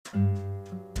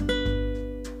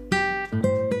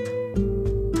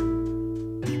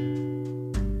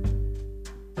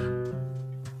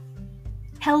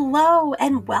Hello,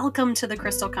 and welcome to the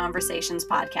Crystal Conversations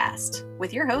podcast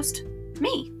with your host,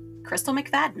 me, Crystal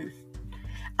McFadden.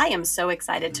 I am so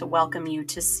excited to welcome you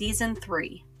to Season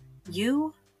 3,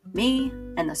 You, Me,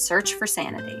 and the Search for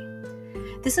Sanity.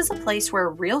 This is a place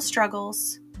where real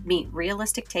struggles meet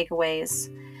realistic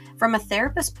takeaways from a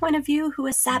therapist's point of view who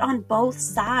has sat on both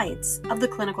sides of the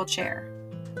clinical chair.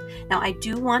 Now, I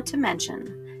do want to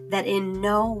mention that in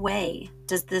no way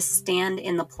does this stand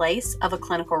in the place of a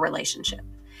clinical relationship.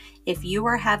 If you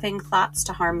are having thoughts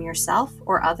to harm yourself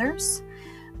or others,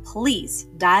 please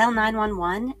dial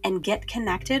 911 and get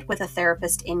connected with a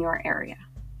therapist in your area.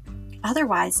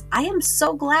 Otherwise, I am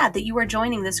so glad that you are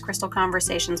joining this Crystal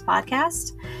Conversations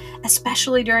podcast,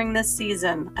 especially during this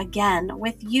season, again,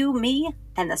 with you, me,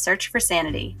 and the search for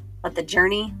sanity. Let the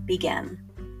journey begin.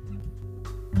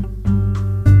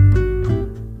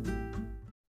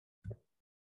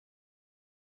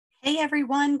 Hey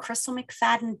everyone, Crystal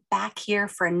McFadden back here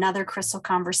for another Crystal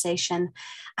Conversation.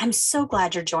 I'm so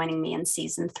glad you're joining me in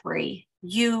Season 3.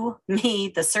 You,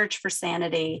 me, the search for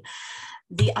sanity.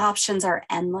 The options are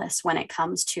endless when it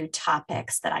comes to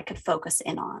topics that I could focus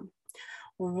in on.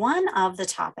 One of the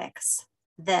topics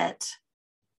that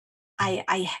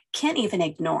I can't even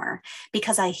ignore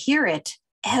because I hear it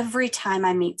every time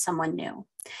I meet someone new,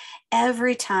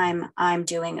 every time I'm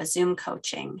doing a Zoom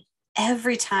coaching,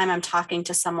 every time I'm talking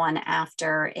to someone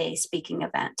after a speaking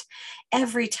event,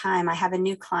 every time I have a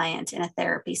new client in a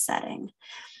therapy setting,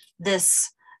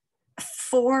 this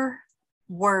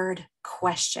 4-word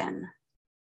question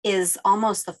is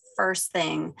almost the first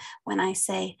thing when I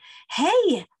say,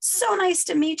 "Hey, so nice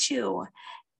to meet you.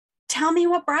 Tell me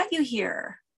what brought you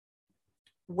here."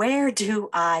 Where do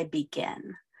I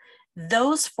begin?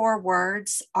 Those 4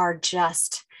 words are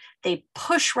just, they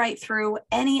push right through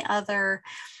any other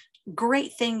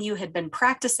great thing you had been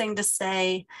practicing to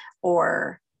say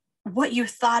or what you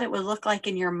thought it would look like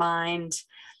in your mind.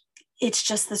 It's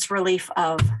just this relief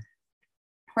of,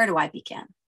 where do I begin?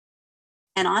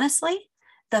 And honestly,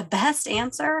 the best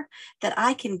answer that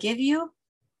I can give you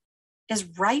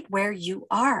is right where you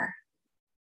are.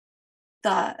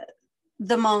 The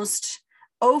most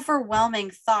overwhelming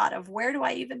thought of where do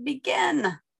I even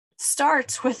begin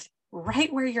starts with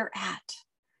right where you're at.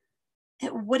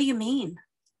 What do you mean?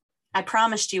 I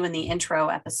promised you in the intro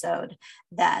episode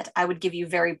that I would give you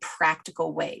very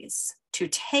practical ways to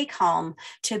take home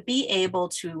to be able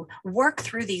to work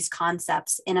through these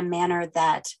concepts in a manner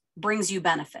that brings you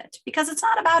benefit. Because it's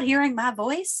not about hearing my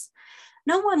voice.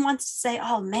 No one wants to say,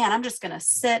 "Oh man, I'm just going to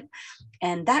sit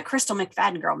and that Crystal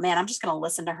McFadden girl, man, I'm just going to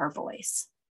listen to her voice.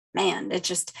 Man, it's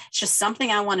just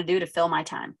something I want to do to fill my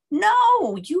time."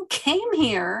 No, you came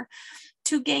here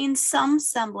to gain some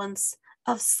semblance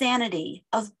of sanity,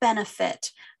 of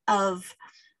benefit, of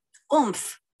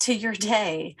oomph to your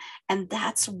day. And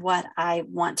that's what I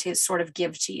want to sort of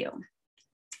give to you.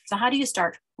 So how do you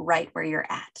start right where you're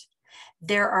at?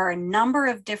 There are a number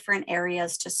of different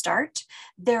areas to start.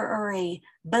 There are a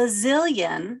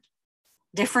bazillion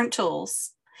different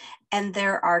tools, and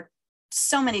there are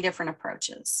so many different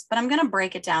approaches, but I'm going to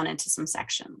break it down into some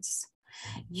sections.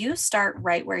 You start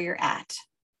right where you're at,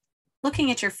 looking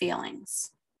at your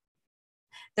feelings.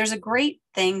 There's a great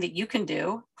thing that you can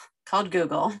do called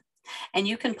Google, and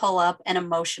you can pull up an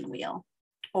emotion wheel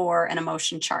or an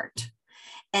emotion chart.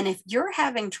 And if you're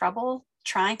having trouble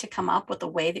trying to come up with the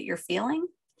way that you're feeling,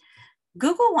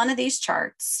 Google one of these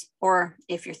charts, or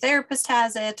if your therapist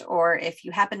has it, or if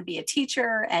you happen to be a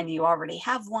teacher and you already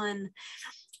have one,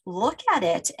 look at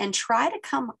it and try to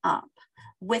come up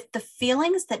with the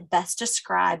feelings that best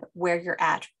describe where you're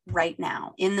at right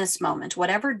now in this moment,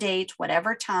 whatever date,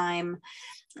 whatever time.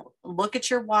 Look at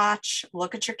your watch,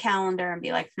 look at your calendar and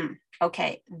be like,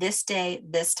 okay, this day,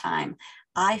 this time,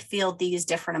 I feel these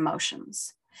different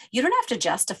emotions. You don't have to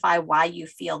justify why you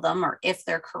feel them or if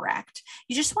they're correct.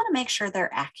 You just want to make sure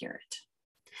they're accurate.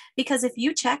 Because if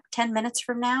you check 10 minutes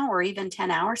from now or even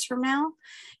 10 hours from now,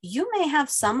 you may have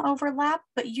some overlap,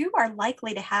 but you are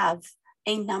likely to have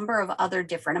a number of other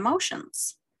different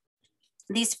emotions.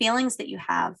 These feelings that you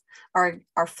have are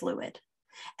fluid.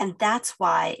 And that's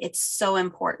why it's so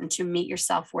important to meet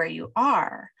yourself where you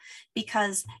are,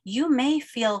 because you may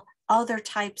feel other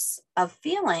types of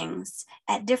feelings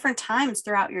at different times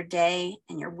throughout your day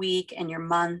and your week and your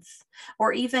month,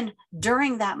 or even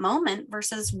during that moment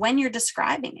versus when you're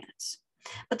describing it.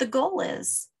 But the goal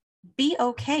is be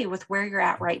okay with where you're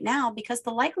at right now, because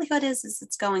the likelihood is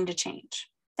it's going to change.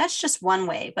 That's just one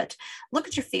way, but look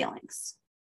at your feelings.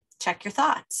 Check your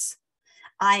thoughts.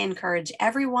 I encourage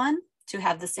everyone to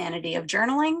have the sanity of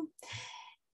journaling.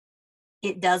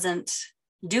 It doesn't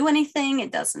do anything.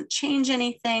 It doesn't change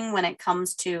anything when it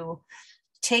comes to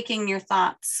taking your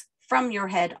thoughts from your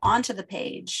head onto the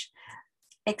page,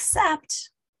 except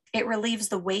it relieves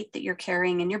the weight that you're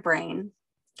carrying in your brain.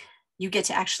 You get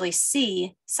to actually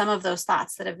see some of those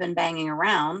thoughts that have been banging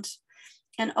around.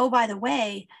 And oh, by the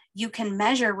way, you can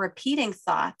measure repeating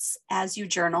thoughts as you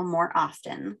journal more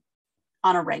often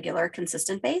on a regular,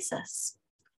 consistent basis.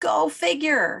 Go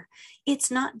figure.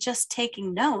 It's not just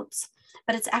taking notes,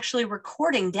 but it's actually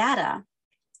recording data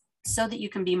so that you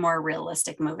can be more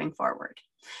realistic moving forward,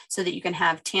 so that you can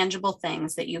have tangible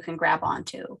things that you can grab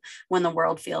onto when the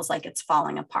world feels like it's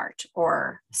falling apart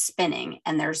or spinning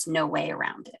and there's no way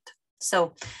around it.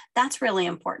 So that's really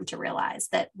important to realize,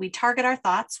 that we target our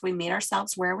thoughts, we meet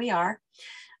ourselves where we are,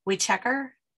 we check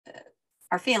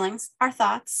our feelings, our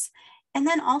thoughts, and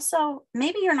then also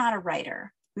maybe you're not a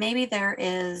writer. Maybe there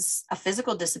is a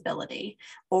physical disability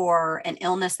or an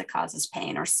illness that causes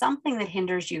pain or something that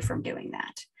hinders you from doing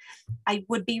that. I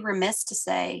would be remiss to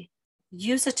say,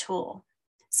 use a tool.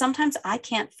 Sometimes I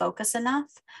can't focus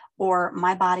enough, or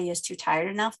my body is too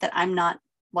tired enough that I'm not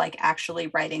like actually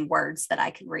writing words that I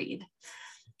can read.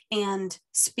 And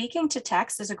speaking to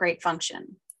text is a great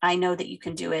function. I know that you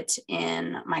can do it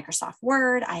in Microsoft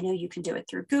Word. I know you can do it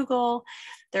through Google.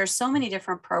 There's so many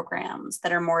different programs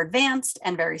that are more advanced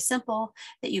and very simple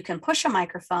that you can push a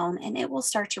microphone and it will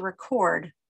start to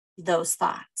record those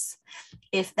thoughts.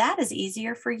 If that is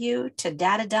easier for you to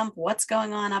data dump what's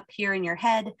going on up here in your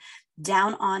head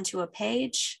down onto a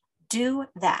page, do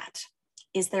that.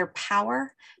 Is there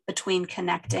power between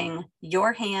connecting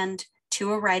your hand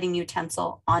to a writing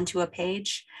utensil onto a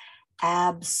page?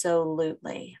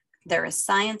 Absolutely. There is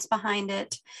science behind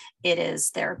it. It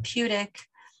is therapeutic.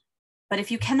 But if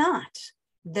you cannot,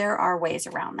 there are ways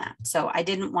around that. So I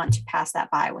didn't want to pass that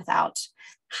by without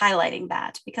highlighting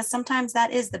that, because sometimes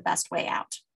that is the best way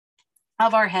out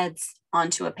of our heads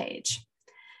onto a page.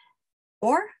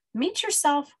 Or meet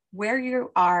yourself where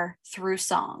you are through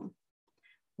song.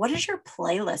 What does your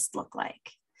playlist look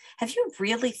like? Have you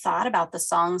really thought about the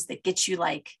songs that get you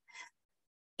like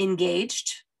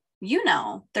engaged? You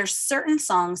know, there's certain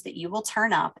songs that you will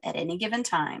turn up at any given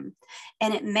time,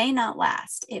 and it may not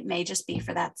last. It may just be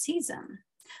for that season.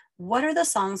 What are the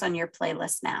songs on your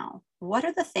playlist now? What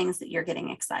are the things that you're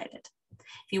getting excited?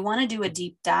 If you want to do a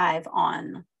deep dive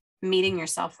on meeting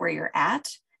yourself where you're at,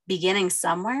 beginning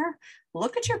somewhere,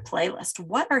 look at your playlist.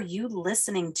 What are you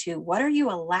listening to? What are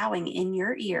you allowing in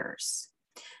your ears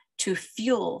to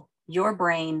fuel your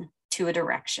brain to a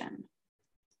direction?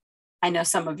 I know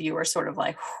some of you are sort of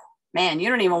like, man, you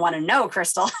don't even want to know,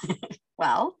 Crystal.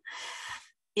 Well,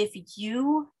 if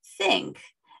you think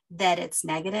that it's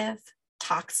negative,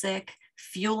 toxic,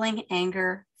 fueling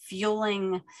anger,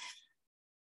 fueling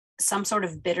some sort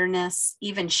of bitterness,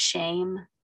 even shame,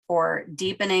 or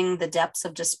deepening the depths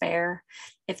of despair,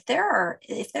 if there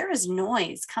is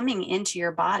noise coming into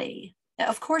your body,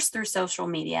 of course through social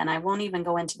media, and I won't even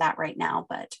go into that right now,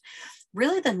 but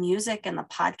really the music and the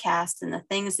podcasts and the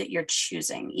things that you're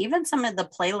choosing, even some of the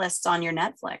playlists on your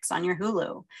Netflix, on your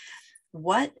Hulu,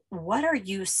 what are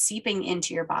you seeping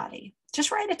into your body? Just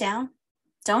write it down.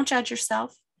 Don't judge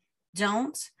yourself.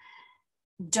 Don't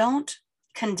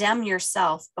condemn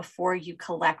yourself before you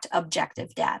collect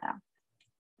objective data.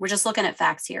 We're just looking at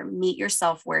facts here. Meet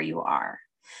yourself where you are,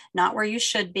 not where you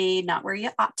should be, not where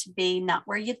you ought to be, not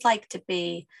where you'd like to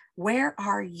be. Where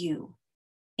are you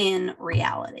in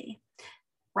reality?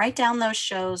 Write down those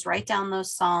shows, write down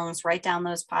those songs, write down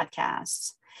those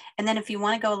podcasts. And then if you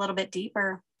want to go a little bit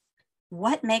deeper,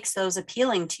 what makes those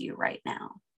appealing to you right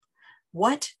now?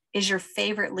 What is your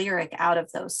favorite lyric out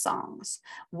of those songs?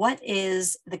 What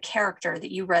is the character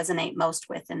that you resonate most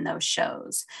with in those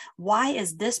shows? Why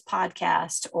is this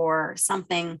podcast or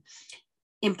something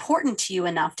important to you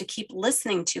enough to keep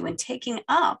listening to and taking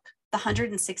up the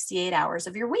 168 hours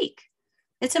of your week?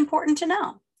 It's important to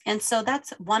know. And so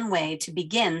that's one way to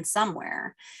begin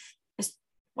somewhere, is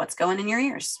what's going in your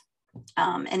ears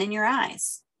and in your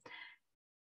eyes.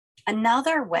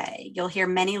 Another way you'll hear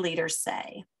many leaders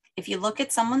say, if you look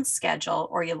at someone's schedule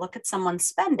or you look at someone's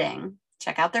spending,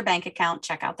 check out their bank account,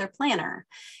 check out their planner,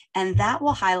 and that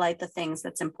will highlight the things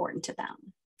that's important to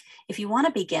them. If you want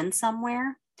to begin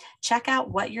somewhere, check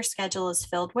out what your schedule is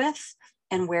filled with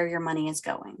and where your money is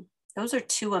going. Those are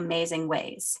two amazing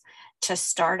ways to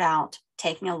start out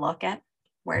taking a look at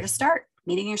where to start,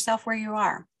 meeting yourself where you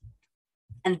are.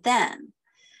 And then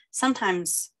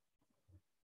sometimes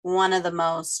one of the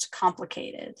most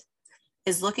complicated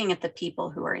is looking at the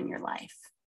people who are in your life.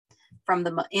 From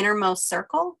the innermost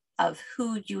circle of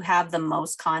who you have the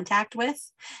most contact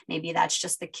with. Maybe that's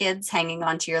just the kids hanging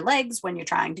onto your legs when you're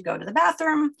trying to go to the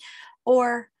bathroom,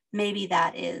 or Maybe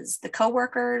that is the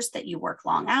coworkers that you work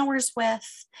long hours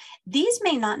with. These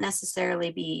may not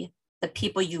necessarily be the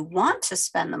people you want to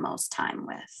spend the most time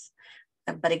with.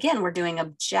 But again, we're doing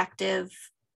objective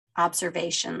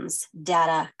observations,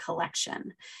 data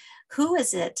collection. Who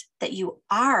is it that you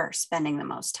are spending the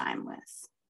most time with?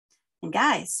 And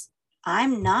guys,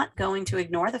 I'm not going to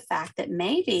ignore the fact that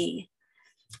maybe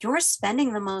you're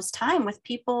spending the most time with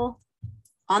people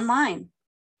online.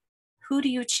 Who do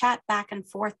you chat back and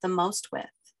forth the most with?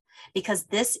 Because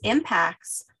this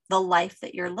impacts the life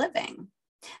that you're living.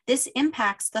 This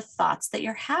impacts the thoughts that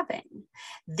you're having.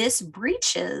 This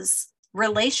breaches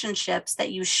relationships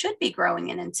that you should be growing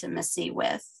in intimacy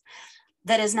with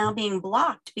that is now being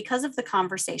blocked because of the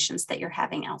conversations that you're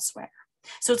having elsewhere.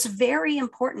 So it's very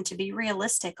important to be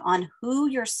realistic on who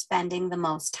you're spending the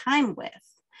most time with,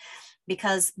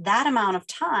 because that amount of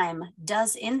time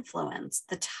does influence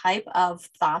the type of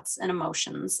thoughts and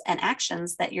emotions and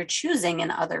actions that you're choosing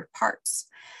in other parts.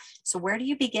 So where do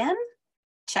you begin?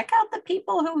 Check out the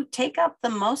people who take up the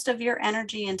most of your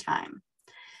energy and time.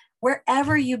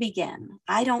 Wherever you begin,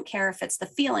 I don't care if it's the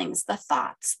feelings, the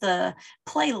thoughts, the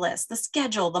playlist, the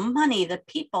schedule, the money, the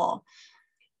people.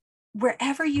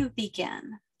 Wherever you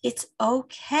begin, it's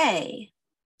okay.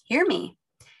 Hear me.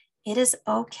 It is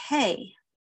okay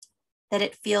that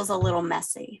it feels a little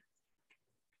messy.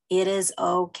 It is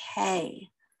okay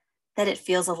that it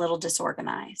feels a little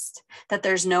disorganized, that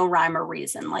there's no rhyme or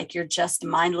reason, like you're just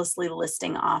mindlessly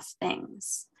listing off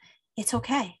things. It's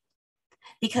okay.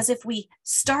 Because if we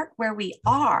start where we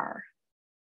are,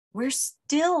 we're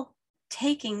still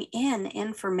taking in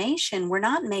information. We're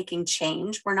not making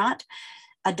change. We're not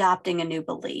adopting a new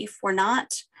belief. We're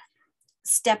not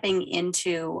stepping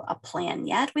into a plan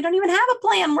yet. We don't even have a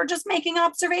plan. We're just making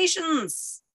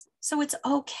observations. So it's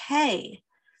okay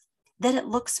that it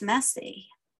looks messy.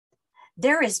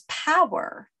 There is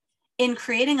power in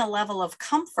creating a level of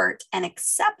comfort and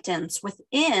acceptance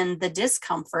within the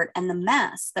discomfort and the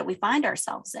mess that we find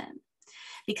ourselves in,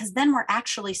 because then we're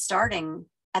actually starting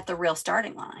at the real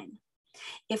starting line.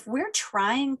 If we're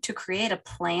trying to create a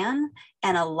plan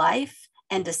and a life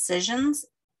and decisions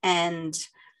and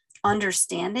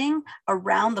understanding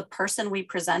around the person we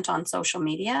present on social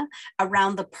media,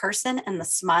 around the person and the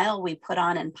smile we put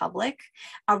on in public,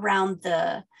 around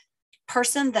the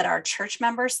person that our church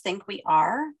members think we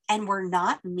are, and we're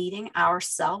not meeting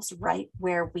ourselves right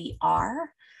where we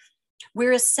are,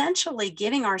 we're essentially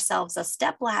giving ourselves a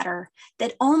stepladder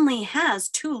that only has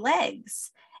two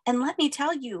legs. And let me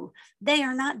tell you, they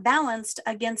are not balanced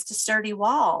against a sturdy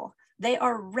wall. They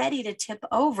are ready to tip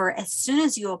over as soon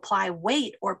as you apply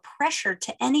weight or pressure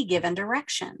to any given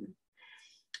direction.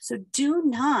 So do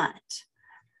not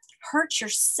hurt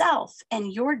yourself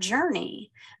and your journey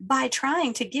by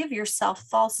trying to give yourself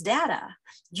false data.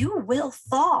 You will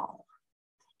fall.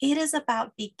 It is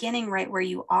about beginning right where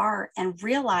you are and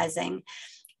realizing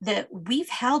that we've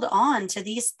held on to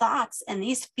these thoughts and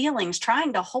these feelings,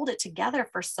 trying to hold it together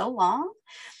for so long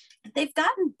that they've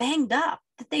gotten banged up,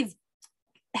 that they've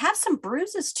have some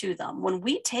bruises to them. When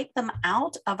we take them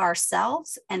out of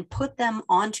ourselves and put them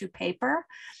onto paper,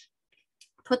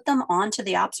 put them onto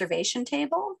the observation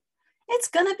table, it's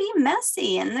going to be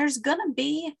messy, and there's going to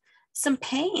be some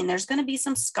pain. There's going to be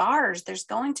some scars. There's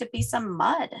going to be some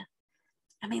mud.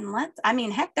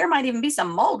 Heck, there might even be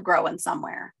some mold growing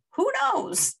somewhere. Who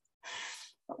knows?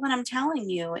 But what I'm telling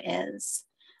you is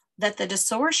that the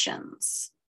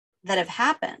distortions that have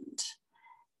happened,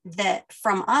 that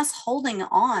from us holding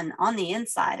on the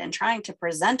inside and trying to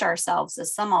present ourselves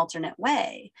as some alternate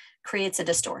way, creates a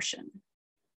distortion.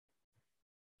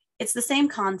 It's the same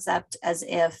concept as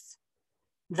if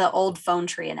the old phone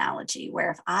tree analogy, where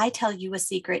if I tell you a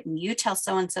secret and you tell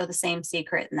so-and-so the same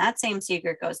secret, and that same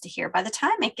secret goes to here, by the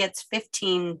time it gets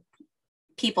 15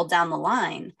 people down the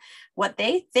line, what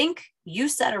they think you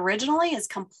said originally is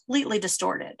completely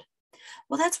distorted.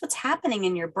 Well, that's what's happening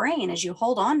in your brain as you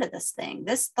hold on to this thing,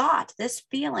 this thought, this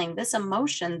feeling, this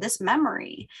emotion, this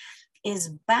memory is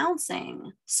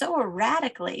bouncing so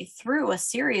erratically through a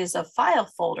series of file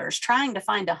folders trying to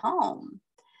find a home,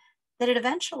 that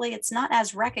it's not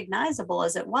as recognizable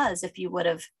as it was if you would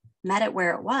have met it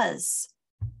where it was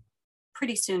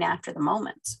pretty soon after the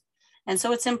moment. And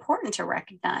so it's important to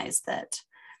recognize that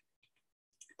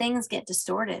things get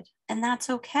distorted, and that's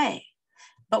okay.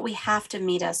 But we have to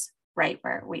meet us right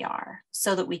where we are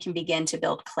so that we can begin to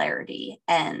build clarity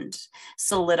and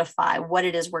solidify what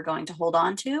it is we're going to hold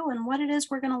on to and what it is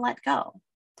we're going to let go.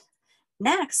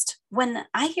 Next, when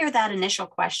I hear that initial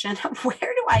question, where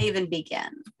do I even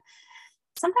begin?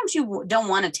 Sometimes you don't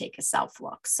want to take a self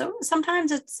look. So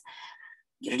sometimes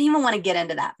you don't even want to get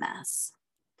into that mess.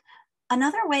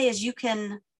 Another way is you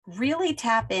can really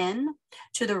tap in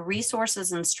to the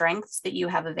resources and strengths that you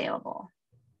have available.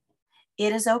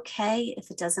 It is okay if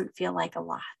it doesn't feel like a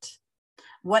lot.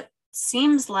 What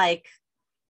seems like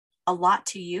a lot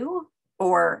to you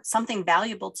or something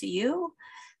valuable to you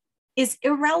is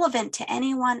irrelevant to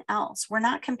anyone else. We're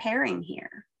not comparing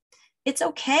here. It's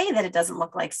okay that it doesn't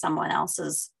look like someone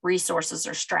else's resources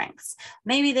or strengths.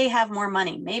 Maybe they have more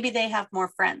money. Maybe they have more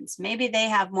friends. Maybe they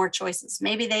have more choices.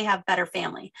 Maybe they have better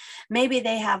family. Maybe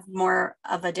they have more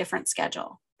of a different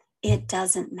schedule. It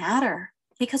doesn't matter.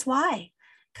 Because why?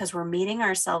 Because we're meeting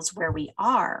ourselves where we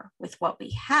are with what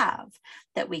we have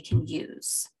that we can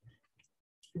use.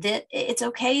 That it's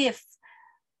okay if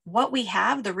what we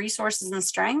have, the resources and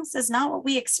strengths, is not what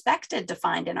we expected to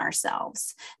find in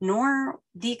ourselves, nor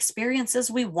the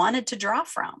experiences we wanted to draw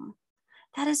from.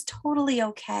 That is totally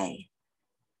okay.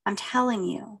 I'm telling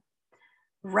you,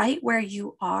 right where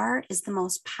you are is the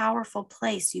most powerful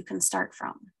place you can start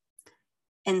from.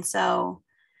 And so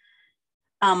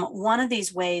one of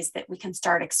these ways that we can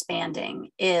start expanding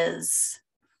is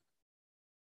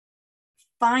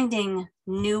finding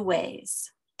new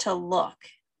ways to look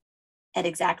at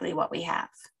exactly what we have.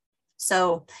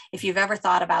 So if you've ever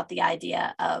thought about the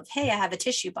idea of, hey, I have a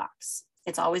tissue box.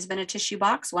 It's always been a tissue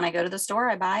box. When I go to the store,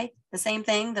 I buy the same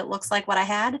thing that looks like what I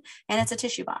had, and it's a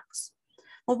tissue box.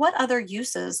 Well, what other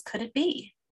uses could it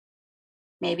be?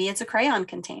 Maybe it's a crayon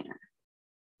container.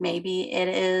 Maybe it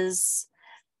is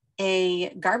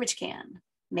a garbage can.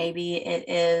 Maybe it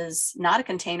is not a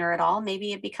container at all.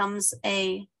 Maybe it becomes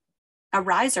a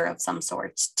riser of some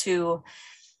sort to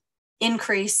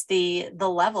increase the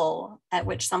level at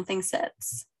which something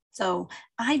sits. So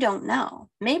I don't know.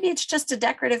 Maybe it's just a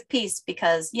decorative piece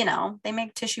because, you know, they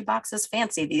make tissue boxes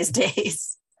fancy these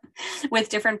days with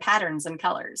different patterns and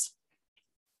colors.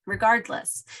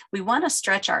 Regardless, we want to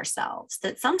stretch ourselves,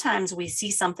 that sometimes we see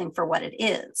something for what it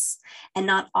is and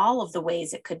not all of the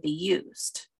ways it could be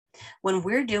used. When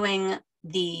we're doing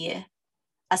the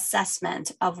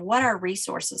assessment of what our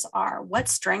resources are, what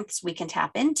strengths we can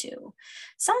tap into,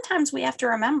 sometimes we have to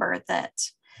remember that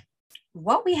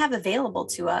what we have available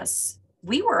to us,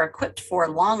 we were equipped for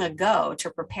long ago to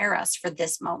prepare us for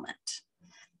this moment.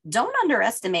 Don't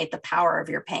underestimate the power of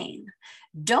your pain.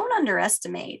 Don't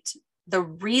underestimate the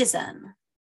reason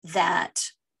that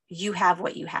you have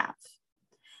what you have.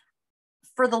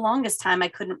 For the longest time, I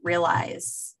couldn't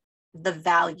realize the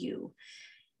value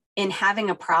in having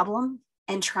a problem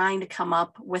and trying to come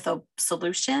up with a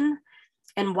solution,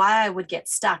 and why I would get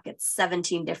stuck at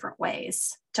 17 different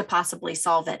ways to possibly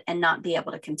solve it and not be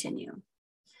able to continue.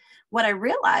 What I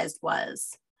realized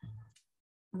was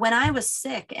when I was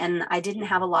sick and I didn't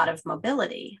have a lot of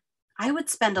mobility, I would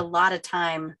spend a lot of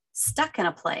time stuck in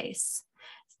a place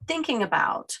thinking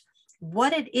about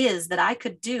what it is that I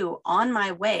could do on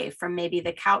my way from maybe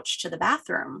the couch to the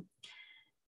bathroom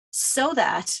so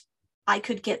that I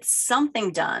could get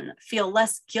something done, feel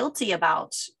less guilty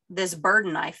about this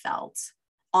burden I felt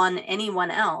on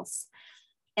anyone else.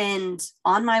 And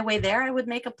on my way there, I would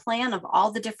make a plan of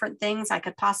all the different things I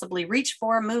could possibly reach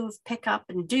for, move, pick up,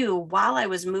 and do while I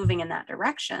was moving in that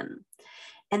direction.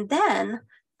 And then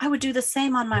I would do the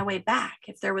same on my way back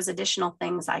if there was additional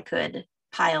things I could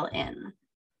pile in.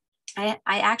 I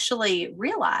actually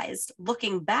realized,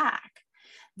 looking back,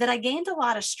 that I gained a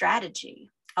lot of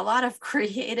strategy, a lot of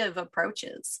creative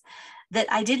approaches that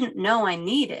I didn't know I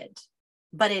needed,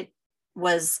 but it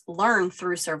was learned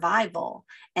through survival.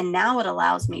 And now it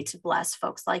allows me to bless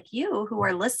folks like you who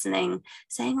are listening,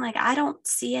 saying like, I don't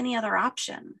see any other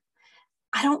option.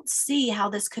 I don't see how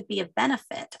this could be a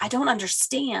benefit. I don't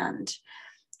understand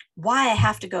why I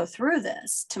have to go through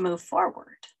this to move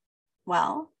forward.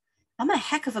 Well, I'm a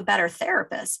heck of a better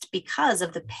therapist because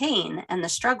of the pain and the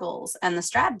struggles and the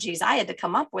strategies I had to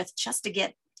come up with just to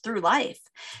get through life,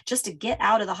 just to get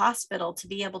out of the hospital, to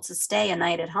be able to stay a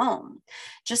night at home,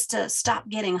 just to stop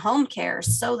getting home care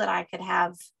so that I could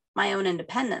have my own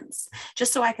independence,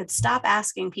 just so I could stop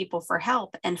asking people for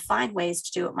help and find ways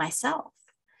to do it myself.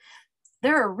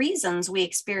 There are reasons we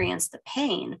experience the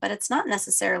pain, but it's not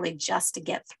necessarily just to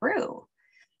get through.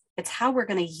 It's how we're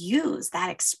going to use that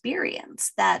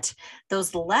experience,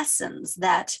 those lessons,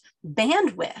 that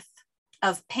bandwidth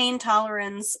of pain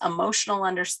tolerance, emotional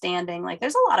understanding. Like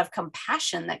there's a lot of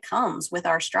compassion that comes with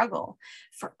our struggle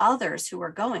for others who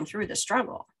are going through the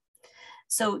struggle.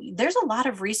 So there's a lot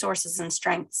of resources and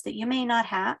strengths that you may not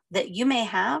have, that you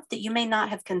may not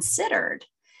have considered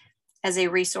as a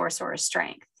resource or a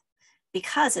strength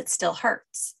because it still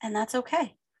hurts. And that's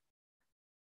okay.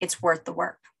 It's worth the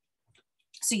work.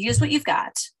 So use what you've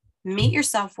got, meet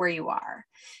yourself where you are.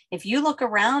 If you look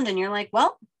around and you're like,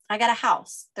 well, I got a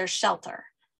house, there's shelter.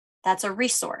 That's a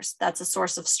resource. That's a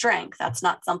source of strength. That's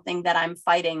not something that I'm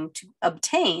fighting to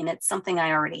obtain. It's something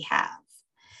I already have.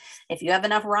 If you have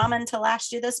enough ramen to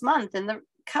last you this month in the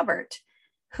cupboard,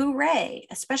 hooray,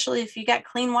 especially if you got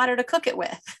clean water to cook it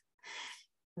with.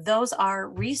 Those are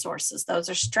resources. Those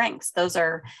are strengths. Those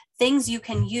are things you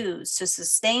can use to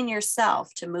sustain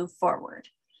yourself to move forward.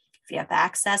 If you have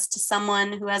access to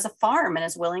someone who has a farm and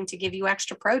is willing to give you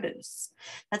extra produce,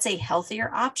 that's a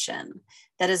healthier option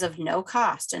that is of no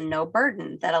cost and no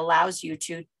burden that allows you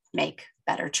to make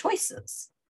better choices.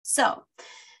 So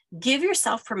give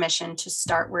yourself permission to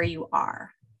start where you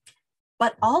are,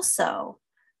 but also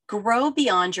grow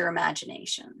beyond your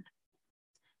imagination.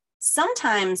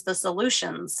 Sometimes the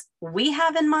solutions we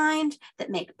have in mind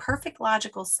that make perfect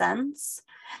logical sense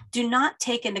do not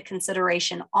take into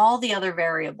consideration all the other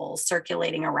variables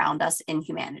circulating around us in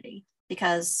humanity,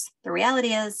 because the reality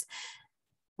is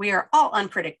we are all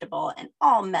unpredictable and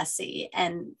all messy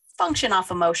and function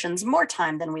off emotions more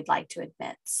time than we'd like to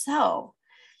admit. So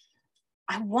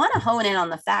I want to hone in on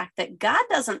the fact that God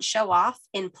doesn't show off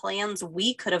in plans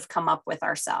we could have come up with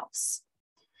ourselves.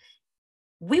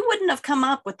 We wouldn't have come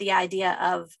up with the idea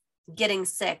of getting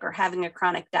sick or having a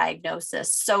chronic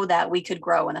diagnosis so that we could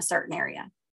grow in a certain area.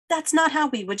 That's not how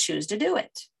we would choose to do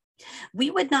it.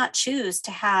 We would not choose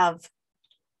to have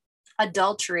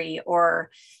adultery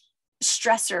or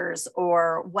stressors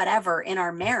or whatever in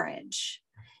our marriage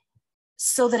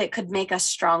so that it could make us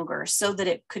stronger, so that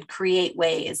it could create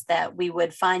ways that we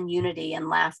would find unity and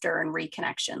laughter and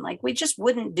reconnection. Like, we just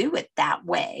wouldn't do it that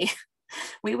way.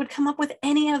 We would come up with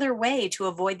any other way to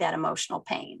avoid that emotional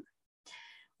pain.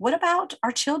 What about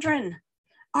our children?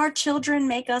 Our children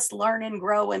make us learn and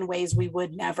grow in ways we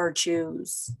would never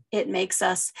choose. It makes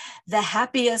us the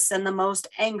happiest and the most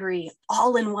angry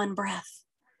all in one breath.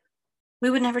 We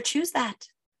would never choose that,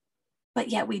 but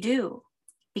yet we do,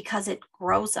 because it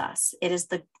grows us. It is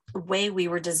the way we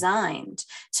were designed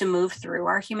to move through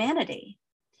our humanity.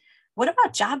 What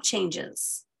about job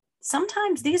changes?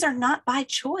 Sometimes these are not by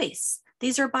choice.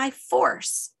 These are by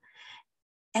force,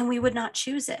 and we would not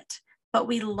choose it, but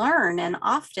we learn, and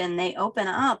often they open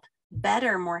up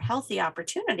better, more healthy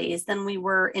opportunities than we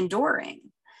were enduring,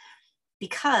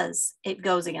 because it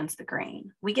goes against the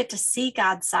grain. We get to see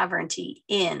God's sovereignty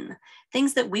in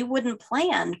things that we wouldn't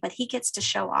plan, but he gets to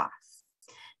show off.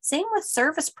 Same with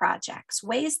service projects,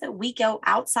 ways that we go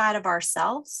outside of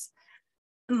ourselves.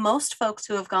 Most folks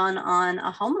who have gone on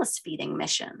a homeless feeding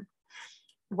mission,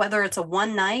 whether it's a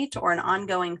one night or an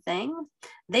ongoing thing,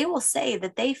 they will say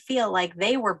that they feel like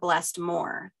they were blessed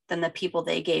more than the people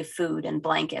they gave food and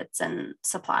blankets and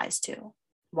supplies to.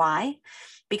 Why?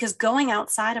 Because going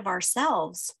outside of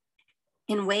ourselves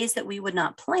in ways that we would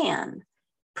not plan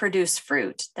produce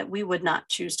fruit that we would not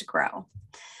choose to grow.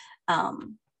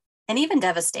 And even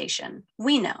devastation,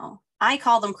 we know. I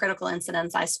call them critical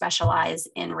incidents. I specialize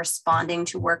in responding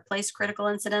to workplace critical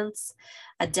incidents,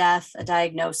 a death, a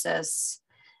diagnosis,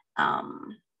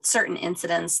 certain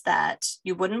incidents that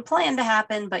you wouldn't plan to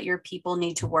happen, but your people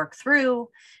need to work through,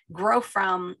 grow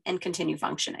from, and continue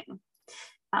functioning.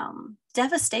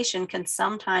 Devastation can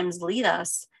sometimes lead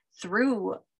us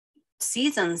through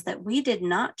seasons that we did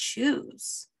not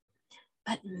choose.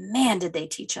 But man, did they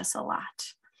teach us a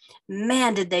lot.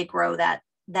 Man, did they grow that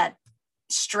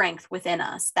strength within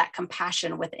us, that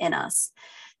compassion within us,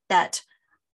 that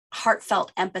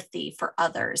heartfelt empathy for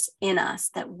others in us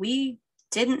that we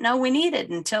didn't know we needed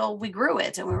until we grew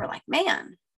it. And we were like,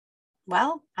 man,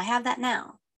 well, I have that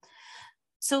now.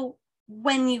 So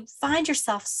when you find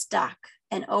yourself stuck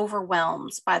and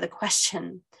overwhelmed by the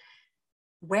question,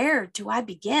 where do I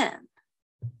begin?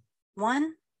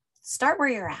 1, start where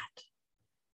you're at.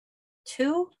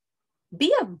 2,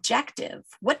 be objective.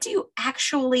 What do you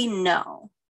actually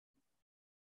know?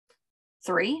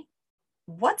 3,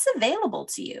 what's available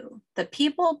to you? The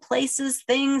people, places,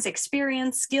 things,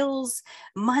 experience, skills,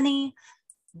 money.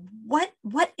 What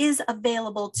is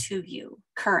available to you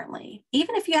currently?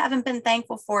 Even if you haven't been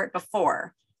thankful for it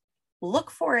before,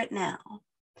 look for it now.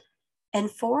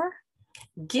 And 4,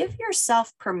 give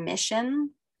yourself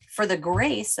permission for the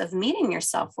grace of meeting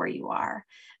yourself where you are,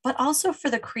 but also for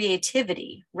the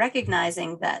creativity,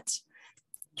 recognizing that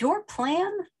your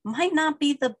plan might not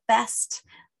be the best,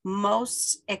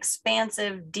 most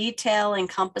expansive, detail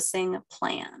encompassing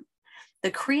plan.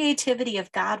 The creativity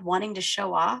of God wanting to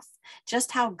show off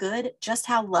just how good, just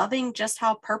how loving, just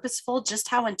how purposeful, just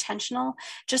how intentional,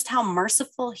 just how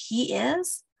merciful he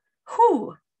is.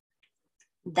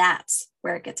 That's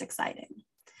where it gets exciting.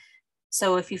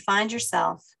 So if you find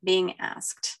yourself being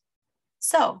asked,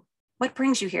 so what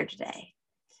brings you here today?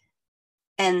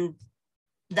 And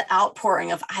the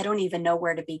outpouring of, I don't even know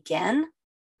where to begin,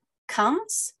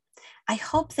 comes, I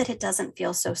hope that it doesn't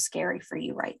feel so scary for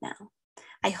you right now.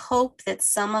 I hope that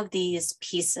some of these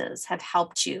pieces have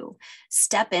helped you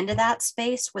step into that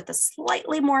space with a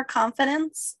slightly more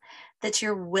confidence, that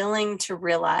you're willing to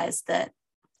realize that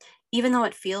even though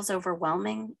it feels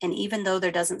overwhelming, and even though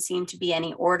there doesn't seem to be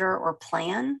any order or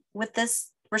plan with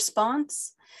this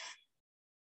response,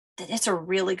 that it's a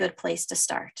really good place to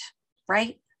start,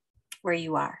 right where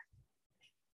you are.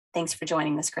 Thanks for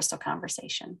joining this Crystal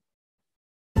Conversation.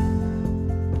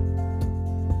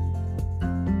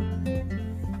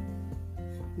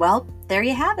 Well, there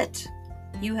you have it.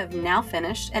 You have now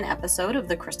finished an episode of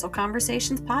the Crystal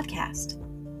Conversations podcast.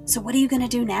 So what are you going to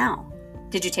do now?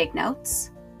 Did you take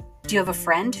notes? Do you have a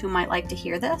friend who might like to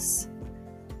hear this?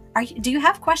 Do you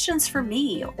have questions for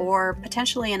me, or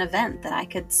potentially an event that I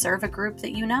could serve a group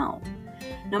that you know?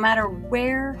 No matter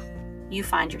where you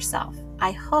find yourself,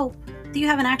 I hope that you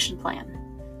have an action plan,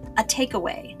 a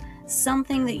takeaway,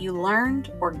 something that you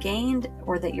learned or gained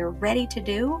or that you're ready to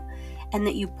do, and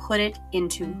that you put it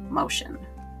into motion.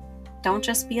 Don't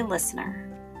just be a listener.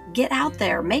 Get out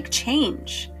there, make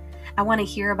change. I want to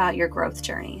hear about your growth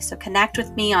journey. So connect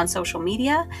with me on social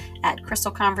media at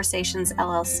Crystal Conversations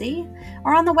LLC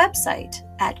or on the website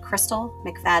at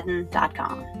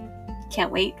crystalmcfadden.com.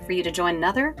 Can't wait for you to join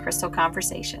another Crystal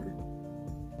Conversation.